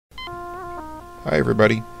Hi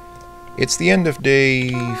everybody. It's the end of day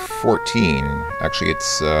 14. Actually,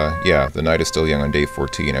 it's, yeah, the night is still young on day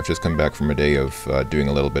 14. I've just come back from a day of doing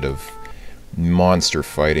a little bit of monster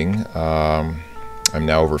fighting. I'm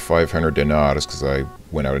now over 500 dinars because I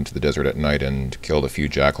went out into the desert at night and killed a few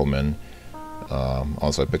jackalmen.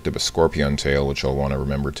 Also, I picked up a scorpion tail, which I'll want to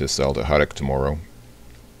remember to sell to Huddock tomorrow.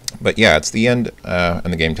 But yeah, it's the end,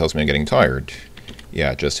 and the game tells me I'm getting tired.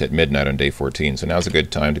 Yeah, it just hit midnight on day 14, so now's a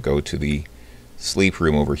good time to go to the sleep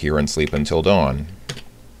room over here and sleep until dawn.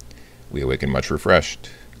 We awaken much refreshed.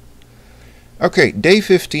 Okay, day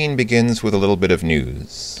 15 begins with a little bit of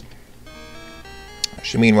news.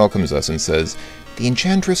 Shameen welcomes us and says, "The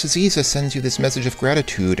Enchantress Aziza sends you this message of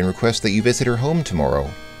gratitude and requests that you visit her home tomorrow."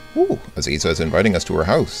 Ooh, Aziza is inviting us to her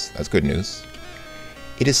house. That's good news.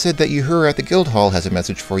 "It is said that Uhura at the Guildhall has a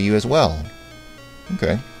message for you as well."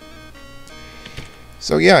 Okay.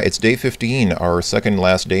 So yeah, it's day 15, our second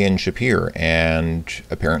last day in Shapir, and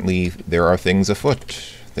apparently there are things afoot.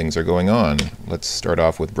 Things are going on. Let's start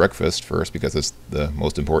off with breakfast first, because it's the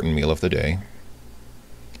most important meal of the day.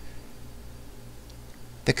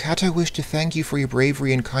 "The Kata wish to thank you for your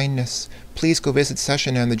bravery and kindness. Please go visit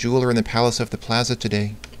Session and the jeweler in the Palace of the Plaza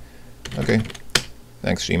today." Okay.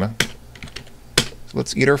 Thanks, Shima. So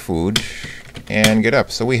let's eat our food and get up.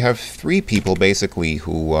 So we have three people, basically,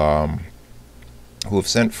 who have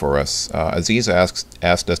sent for us. Aziza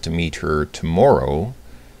asked us to meet her tomorrow,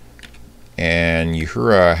 and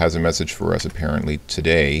Uhura has a message for us apparently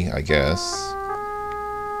today, I guess.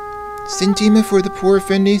 "Centima for the poor,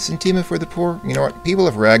 Fendi, centima for the poor." You know what? People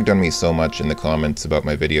have ragged on me so much in the comments about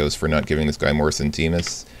my videos for not giving this guy more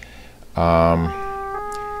centimas.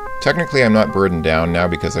 Technically, I'm not burdened down now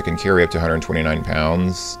because I can carry up to 129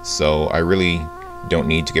 pounds, so I really don't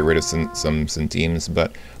need to get rid of some centimes,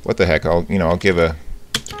 but what the heck, I'll give a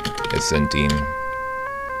centime.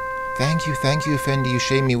 Thank you, Fendi, you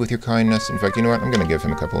shame me with your kindness. In fact, you know what, I'm going to give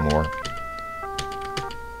him a couple more.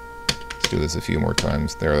 Let's do this a few more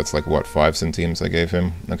times. There, that's like, what, 5 centimes I gave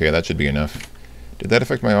him? Okay, that should be enough. Did that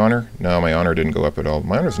affect my honor? No, my honor didn't go up at all.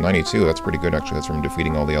 My honor's 92, that's pretty good actually, that's from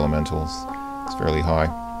defeating all the elementals. It's fairly high.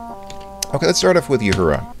 Okay, let's start off with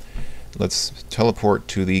Uhura. Let's teleport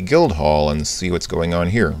to the Guildhall and see what's going on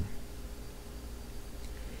here.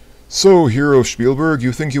 "So, Hero Spielberg,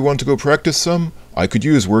 you think you want to go practice some? I could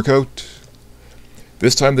use workout.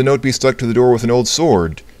 This time the note be stuck to the door with an old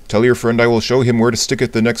sword. Tell your friend I will show him where to stick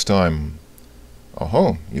it the next time."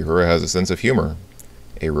 Oh-ho, Uhura has a sense of humor.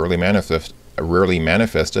 A rarely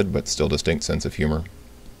manifested, but still distinct sense of humor.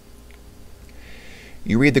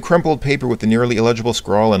 You read the crumpled paper with the nearly illegible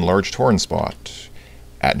scrawl and large torn spot.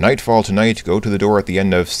 "At nightfall tonight, go to the door at the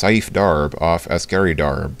end of Saif Darb off Askari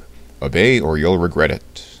Darb. Obey or you'll regret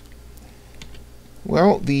it."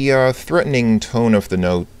 Well, the threatening tone of the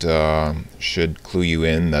note should clue you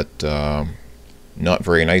in that not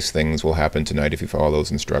very nice things will happen tonight if you follow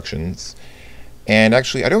those instructions. And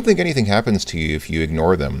actually, I don't think anything happens to you if you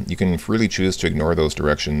ignore them. You can freely choose to ignore those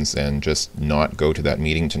directions and just not go to that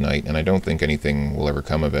meeting tonight, and I don't think anything will ever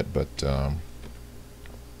come of it, but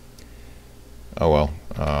oh well.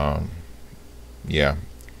 Yeah.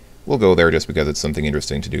 We'll go there just because it's something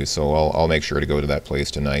interesting to do, so I'll make sure to go to that place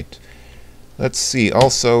tonight. Let's see,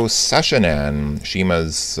 also Sashanan,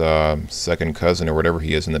 Shima's second cousin or whatever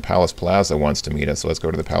he is in the Palace Plaza, wants to meet us, so let's go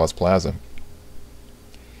to the Palace Plaza.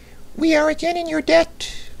 "We are again in your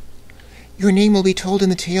debt. Your name will be told in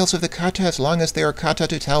the tales of the Kata as long as there are Kata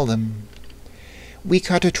to tell them. We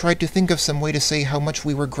Kata tried to think of some way to say how much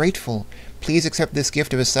we were grateful. Please accept this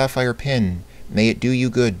gift of a sapphire pin. May it do you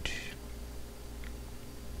good."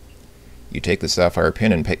 You take the sapphire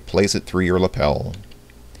pin and place it through your lapel.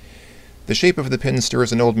 The shape of the pin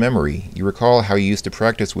stirs an old memory. You recall how you used to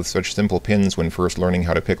practice with such simple pins when first learning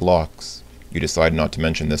how to pick locks. You decide not to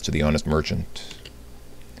mention this to the honest merchant.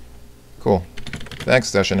 Cool.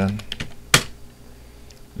 Thanks, Seshanan.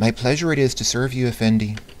 "My pleasure it is to serve you,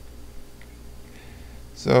 Effendi."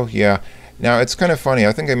 So, yeah. Now, it's kind of funny.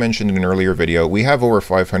 I think I mentioned in an earlier video, we have over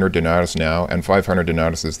 500 dinars now, and 500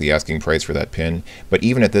 dinars is the asking price for that pin. But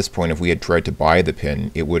even at this point, if we had tried to buy the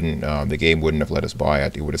pin, it wouldn't. The game wouldn't have let us buy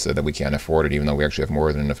it. It would have said that we can't afford it, even though we actually have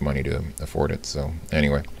more than enough money to afford it. So,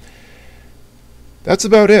 anyway. That's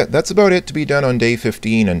about it. That's about it to be done on day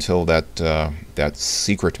 15 until that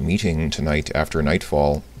secret meeting tonight after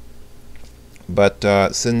nightfall. But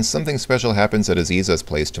since something special happens at Aziza's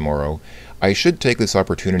place tomorrow, I should take this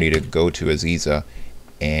opportunity to go to Aziza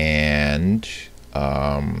and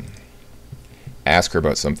ask her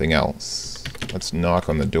about something else. Let's knock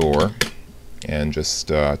on the door and just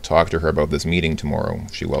talk to her about this meeting tomorrow.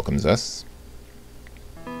 She welcomes us.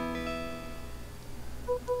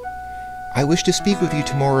 I wish to speak with you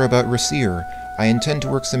tomorrow about Rasir. I intend to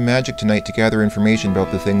work some magic tonight to gather information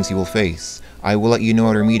about the things you will face. I will let you know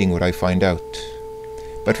at our meeting what I find out.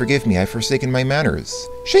 But forgive me, I've forsaken my manners.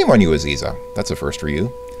 Shame on you, Aziza. That's a first for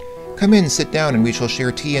you. Come in, sit down, and we shall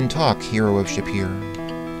share tea and talk, hero of Shapir.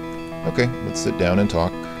 Okay, let's sit down and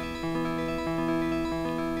talk.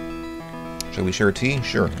 Shall we share tea?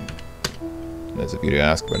 Sure. As if you'd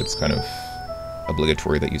ask, but it's kind of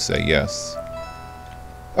obligatory that you say yes.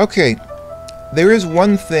 Okay, there is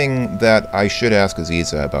one thing that I should ask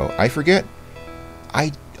Aziza about. I forget.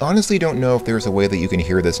 I honestly don't know if there's a way that you can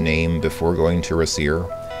hear this name before going to Rasir,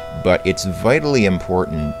 but it's vitally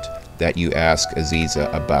important that you ask Aziza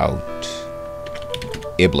about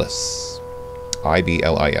Iblis.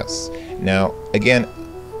 I-B-L-I-S. Now, again,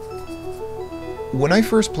 when I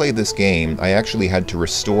first played this game, I actually had to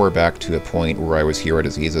restore back to a point where I was here at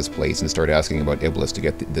Aziza's place and start asking about Iblis to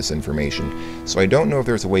get this information. So I don't know if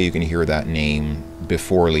there's a way you can hear that name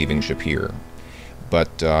before leaving Shapir. But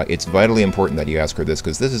it's vitally important that you ask her this,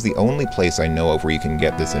 because this is the only place I know of where you can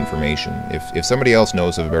get this information. If somebody else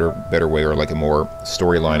knows of a better way, or like a more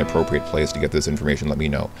storyline appropriate place to get this information, let me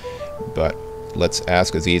know. But let's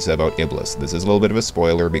ask Aziza about Iblis. This is a little bit of a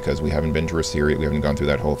spoiler because we haven't been to Rasir, we haven't gone through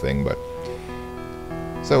that whole thing, but...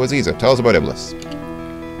 So, Aziza, tell us about Iblis.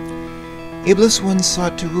 Iblis once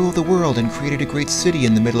sought to rule the world and created a great city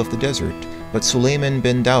in the middle of the desert, but Sulayman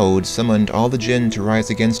bin Daud summoned all the jinn to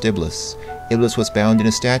rise against Iblis. Iblis was bound in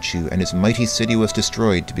a statue, and his mighty city was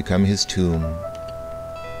destroyed to become his tomb.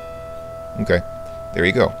 Okay, there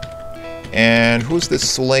you go. And who's this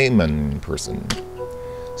Sulayman person?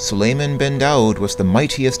 Sulayman bin Daud was the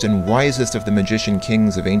mightiest and wisest of the magician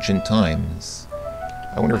kings of ancient times.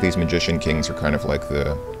 I wonder if these magician kings are kind of like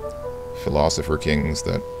the philosopher kings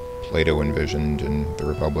that Plato envisioned in the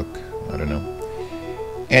Republic. I don't know.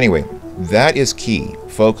 Anyway, that is key.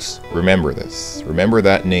 Folks, remember this. Remember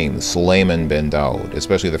that name, Sulayman bin Daud,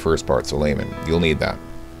 especially the first part, Sulayman. You'll need that.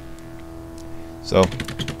 So,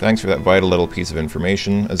 thanks for that vital little piece of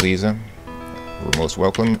information, Aziza. You're most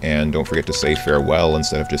welcome, and don't forget to say farewell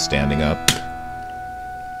instead of just standing up.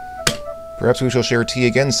 Perhaps we shall share tea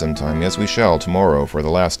again sometime. Yes, we shall, tomorrow, for the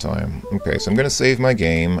last time. Okay, so I'm going to save my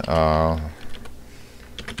game.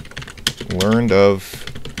 Learned of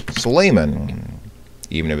Sulayman.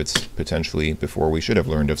 Even if it's potentially before we should have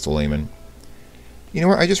learned of Sulayman. You know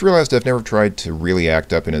what, I just realized I've never tried to really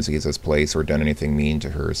act up in Aziza's place or done anything mean to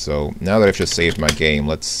her, so now that I've just saved my game,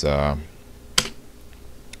 let's,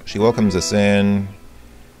 She welcomes us in,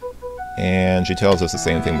 and she tells us the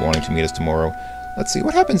same thing, wanting to meet us tomorrow. Let's see,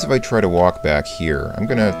 what happens if I try to walk back here? I'm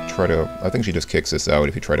gonna try to... I think she just kicks us out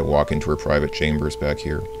if you try to walk into her private chambers back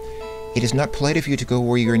here. It is not polite of you to go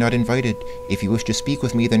where you are not invited. If you wish to speak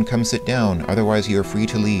with me, then come sit down. Otherwise, you are free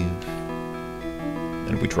to leave.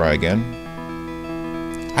 And if we try again?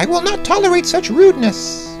 I will not tolerate such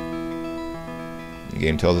rudeness! The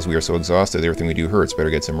game tells us we are so exhausted, everything we do hurts. Better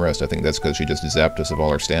get some rest. I think that's because she just zapped us of all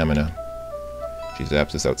our stamina. She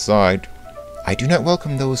zaps us outside. I do not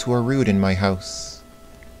welcome those who are rude in my house.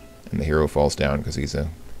 And the hero falls down because he's a...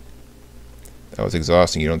 That was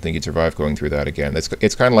exhausting. You don't think you'd survive going through that again.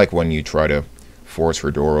 It's kind of like when you try to force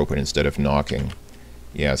her door open instead of knocking.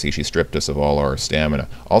 Yeah, see, she stripped us of all our stamina.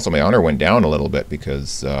 Also, my honor went down a little bit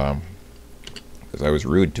because I was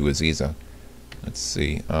rude to Aziza. Let's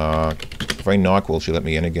see. If I knock, will she let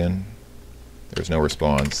me in again? There's no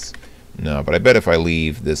response. No, but I bet if I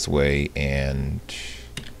leave this way and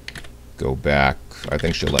go back, I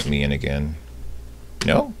think she'll let me in again.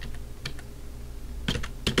 No?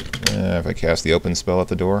 If I cast the open spell at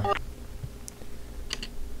the door.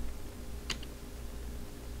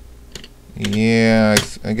 Yeah,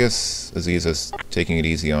 I guess Aziza's taking it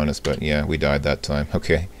easy on us, but yeah, we died that time.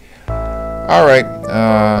 Okay. Alright,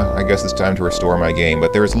 I guess it's time to restore my game,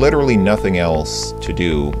 but there's literally nothing else to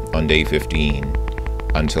do on day 15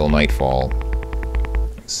 until nightfall.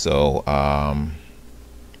 So,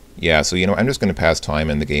 yeah, so, you know, I'm just going to pass time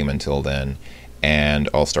in the game until then, and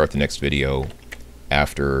I'll start the next video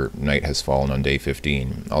after night has fallen on day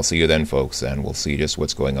 15. I'll see you then, folks, and we'll see just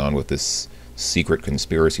what's going on with this secret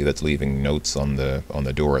conspiracy that's leaving notes on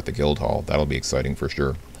the door at the guild hall. That'll be exciting for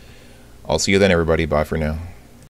sure. I'll see you then, everybody. Bye for now.